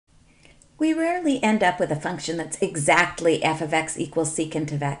We rarely end up with a function that's exactly f of x equals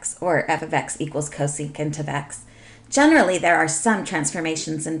secant of x or f of x equals cosecant of x. Generally, there are some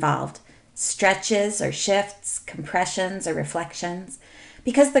transformations involved, stretches or shifts, compressions or reflections.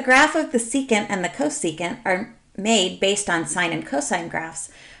 Because the graph of the secant and the cosecant are made based on sine and cosine graphs,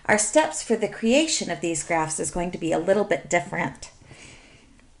 our steps for the creation of these graphs is going to be a little bit different.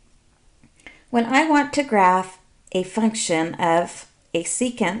 When I want to graph a function of a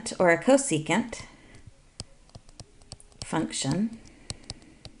secant or a cosecant function,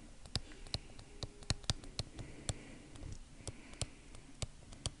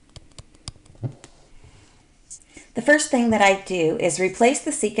 the first thing that I do is replace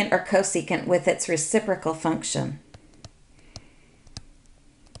the secant or cosecant with its reciprocal function.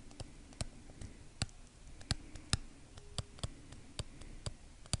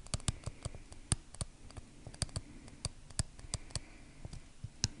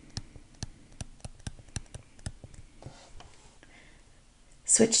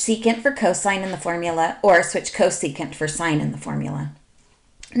 Switch secant for cosine in the formula, or switch cosecant for sine in the formula.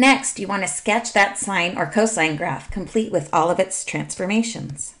 Next, you want to sketch that sine or cosine graph, complete with all of its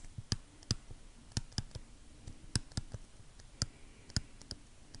transformations.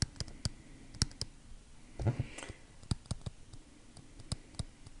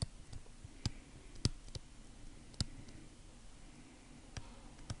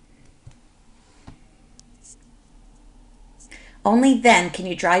 Only then can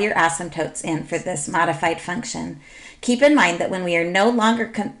you draw your asymptotes in for this modified function. Keep in mind that when we are no longer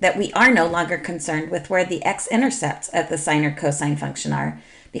concerned with where the x-intercepts of the sine or cosine function are,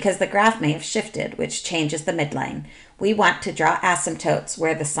 because the graph may have shifted, which changes the midline. We want to draw asymptotes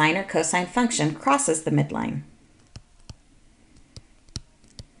where the sine or cosine function crosses the midline.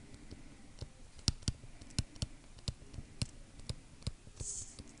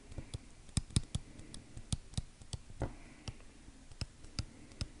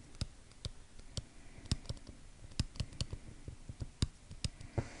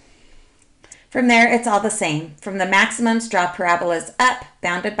 From there, it's all the same. From the maximums, draw parabolas up,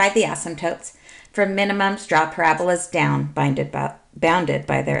 bounded by the asymptotes. From minimums, draw parabolas down, bounded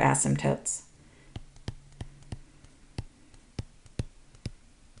by their asymptotes.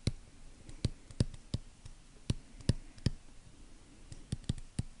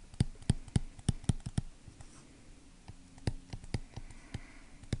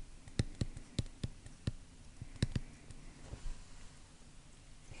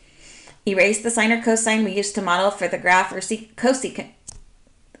 Erase the sine or cosine we used to model for the graph or cosecant.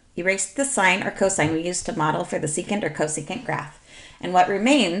 Erase the sine or cosine we used to model for the secant or cosecant graph. And what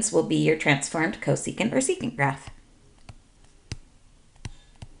remains will be your transformed cosecant or secant graph.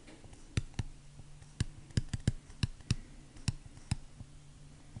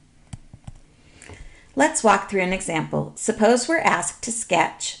 Let's walk through an example. Suppose we're asked to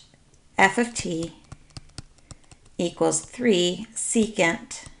sketch f of t equals 3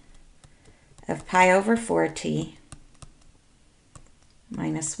 secant of pi over 4t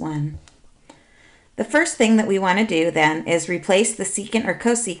minus 1. The first thing that we want to do then is replace the secant or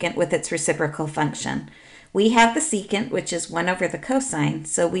cosecant with its reciprocal function. We have the secant, which is 1 over the cosine,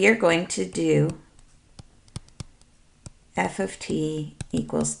 so we are going to do f of t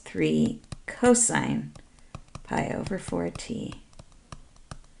equals 3 cosine pi over 4t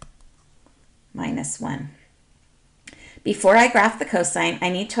minus 1. Before I graph the cosine, I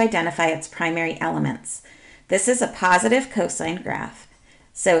need to identify its primary elements. This is a positive cosine graph,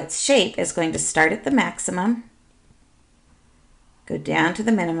 so its shape is going to start at the maximum, go down to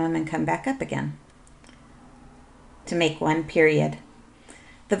the minimum, and come back up again to make one period.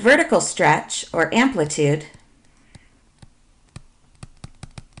 The vertical stretch, or amplitude,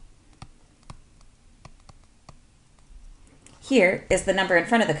 here is the number in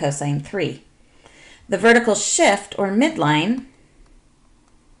front of the cosine, 3. The vertical shift, or midline,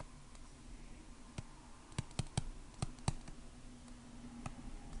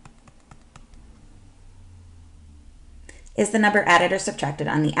 is the number added or subtracted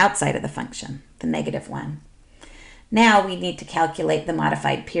on the outside of the function, the -1. Now we need to calculate the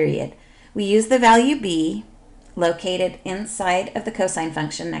modified period. We use the value b located inside of the cosine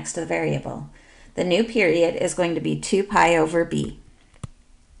function next to the variable. The new period is going to be 2 pi over b.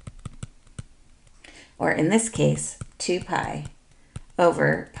 Or in this case, 2 pi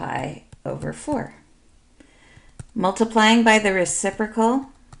over 4. Multiplying by the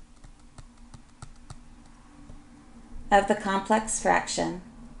reciprocal of the complex fraction,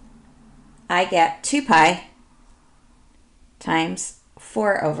 I get 2 pi times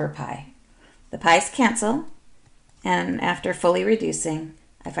 4 over pi. The pi's cancel, and after fully reducing,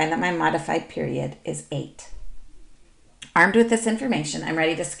 I find that my modified period is 8. Armed with this information, I'm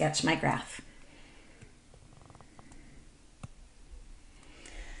ready to sketch my graph.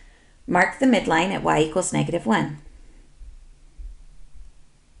 Mark the midline at y equals -1.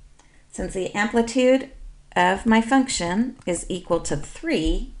 Since the amplitude of my function is equal to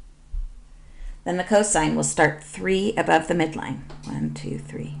 3, then the cosine will start 3 above the midline. 1, 2,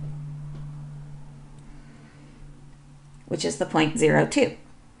 3. Which is the point 0, 2.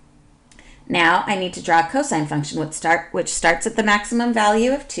 Now I need to draw a cosine function which starts at the maximum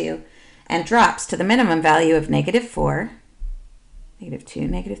value of 2 and drops to the minimum value of -4, -2,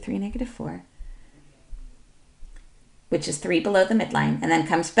 -3, -4, which is 3 below the midline, and then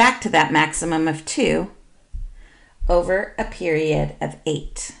comes back to that maximum of 2 over a period of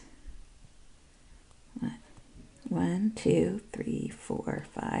 8. 1, 2, 3, 4,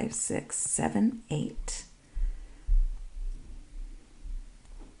 5, 6, 7, 8.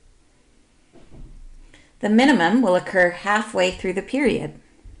 The minimum will occur halfway through the period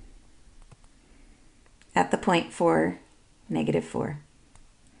at the point -4.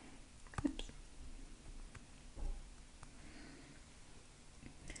 Oops.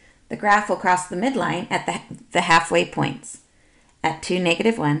 The graph will cross the midline at the halfway points at 2,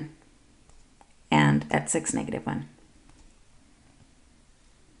 -1 and at 6, -1.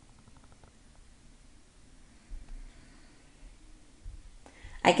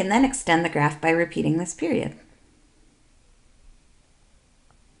 I can then extend the graph by repeating this period.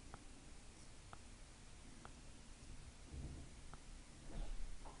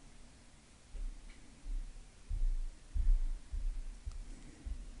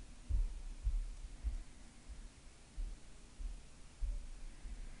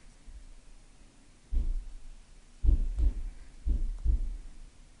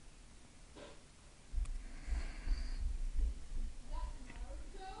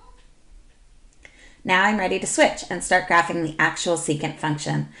 Now I'm ready to switch and start graphing the actual secant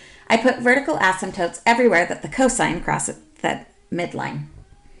function. I put vertical asymptotes everywhere that the cosine crosses that midline.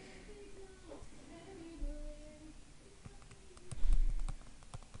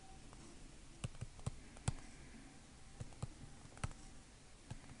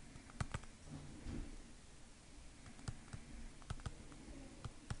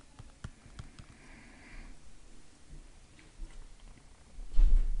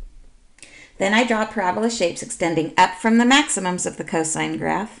 Then I draw parabola shapes extending up from the maximums of the cosine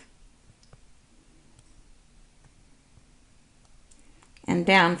graph and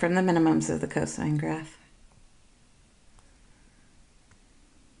down from the minimums of the cosine graph.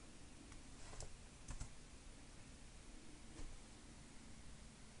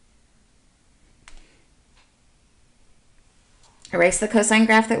 Erase the cosine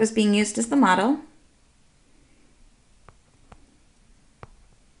graph that was being used as the model.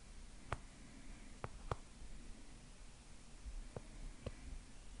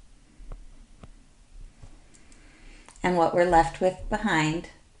 And what we're left with behind,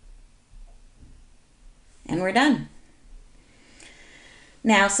 and we're done.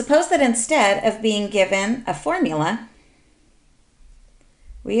 Now, suppose that instead of being given a formula,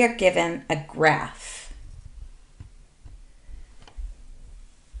 we are given a graph.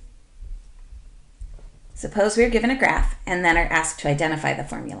 Suppose we are given a graph and then are asked to identify the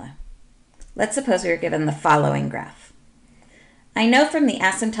formula. Let's suppose we are given the following graph. I know from the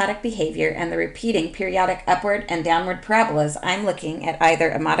asymptotic behavior and the repeating periodic upward and downward parabolas, I'm looking at either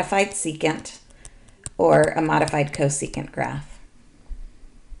a modified secant or a modified cosecant graph.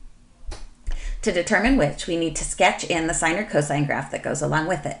 To determine which, we need to sketch in the sine or cosine graph that goes along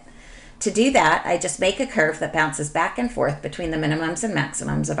with it. To do that, I just make a curve that bounces back and forth between the minimums and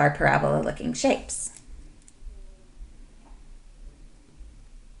maximums of our parabola-looking shapes.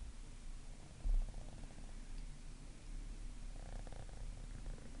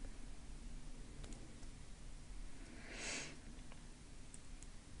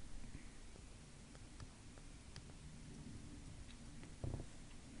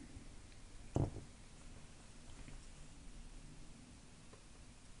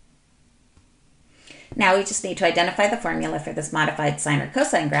 Now we just need to identify the formula for this modified sine or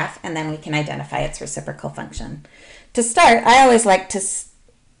cosine graph, and then we can identify its reciprocal function. To start, I always like to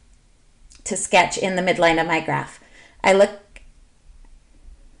sketch in the midline of my graph.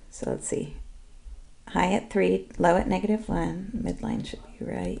 So let's see, high at 3, low at -1, midline should be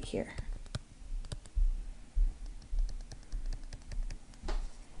right here.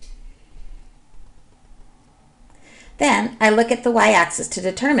 Then I look at the y-axis to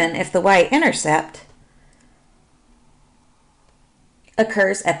determine if the y-intercept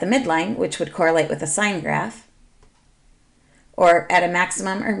occurs at the midline, which would correlate with a sine graph, or at a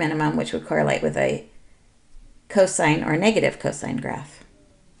maximum or minimum, which would correlate with a cosine or negative cosine graph.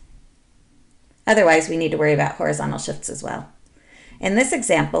 Otherwise, we need to worry about horizontal shifts as well. In this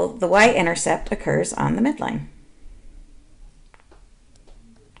example, the y-intercept occurs on the midline,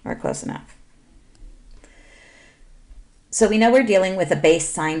 or close enough. So we know we're dealing with a base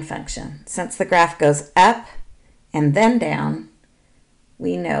sine function. Since the graph goes up and then down,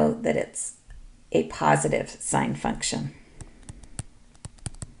 we know that it's a positive sine function.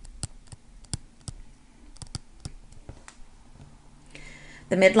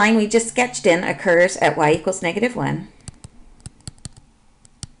 The midline we just sketched in occurs at y equals -1.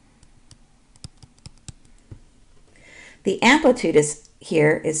 The amplitude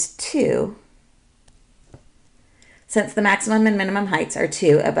here is 2, since the maximum and minimum heights are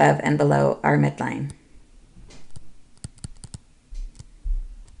 2 above and below our midline.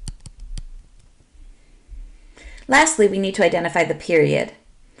 Lastly, we need to identify the period.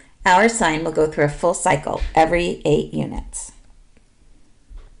 Our sine will go through a full cycle every 8 units.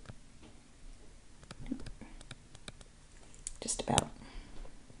 Just about.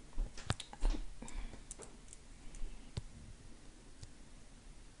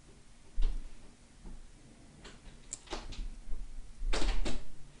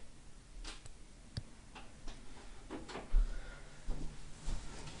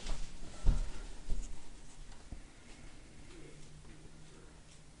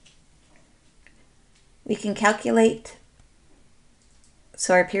 We can calculate,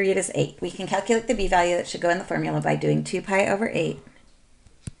 so our period is 8. We can calculate the b-value that should go in the formula by doing 2 pi over 8,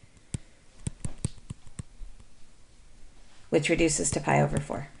 which reduces to pi over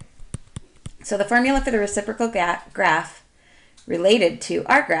 4. So the formula for the reciprocal graph related to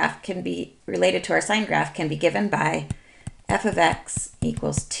our graph can be, related to our sine graph, can be given by f of x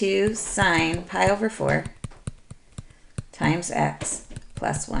equals 2 sine pi over 4 times x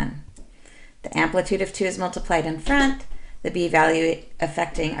plus 1. The amplitude of 2 is multiplied in front. The b-value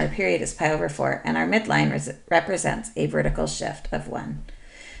affecting our period is pi over 4, and our midline represents a vertical shift of 1.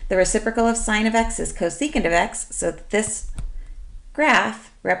 The reciprocal of sine of x is cosecant of x, so this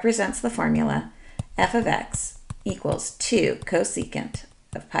graph represents the formula f of x equals 2 cosecant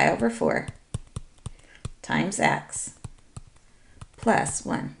of pi over 4 times x plus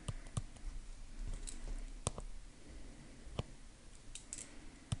 1.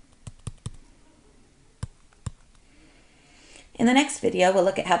 In the next video, we'll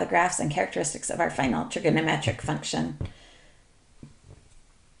look at how the graphs and characteristics of our final trigonometric function,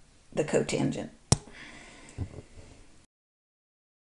 the cotangent,